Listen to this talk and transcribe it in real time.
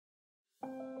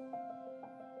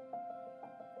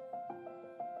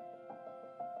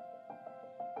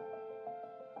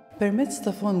Permezz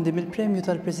ta' fondi mill-Premju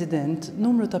tal-President,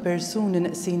 numru ta' persuni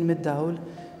neqsin mid-dawl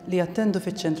li jattendu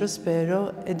fiċ-ċentru Spero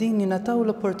qegħdin jingħataw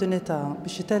l-opportunità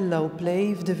biex jitellaw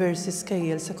play f'diversi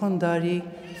skejjel sekondarji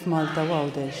f'Malta u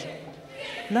Għawdex.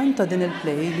 L-għan ta' din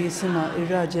il-play li jisimha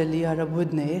Ir-Raġel li Jara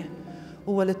b'widnejh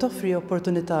huwa li toffri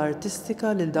opportunità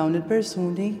artistika lil dawn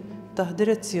il-persuni taħt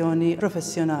direzzjoni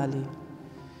professjonali.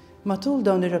 Matul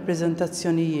dawn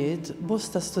ir-rappreżentazzjonijiet,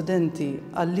 bosta studenti,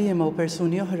 għalliema u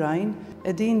persuni oħrajn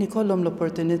qegħdin ikollhom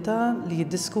l-opportunità li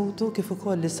jiddiskutu kif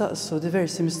ukoll isaqsu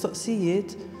diversi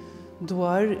mistoqsijiet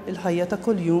dwar il-ħajja ta'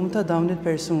 kuljum ta' dawn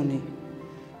il-persuni.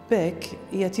 B'hekk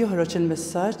qiegħed joħroġ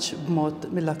il-messaġġ b'mod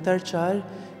mill-aktar ċar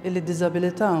li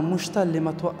d-diżabilità mhux talli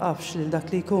ma twaqqafx lil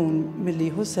dak li jkun milli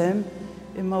jieħu sehem,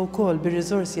 imma wkoll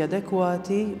bir-riżorsi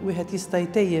adekwati wieħed jista'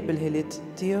 jtejjeb il-ħiliet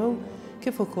tiegħu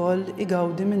kif ukoll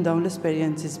igawdi minn dawn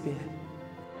l-esperjenzi sbieħ.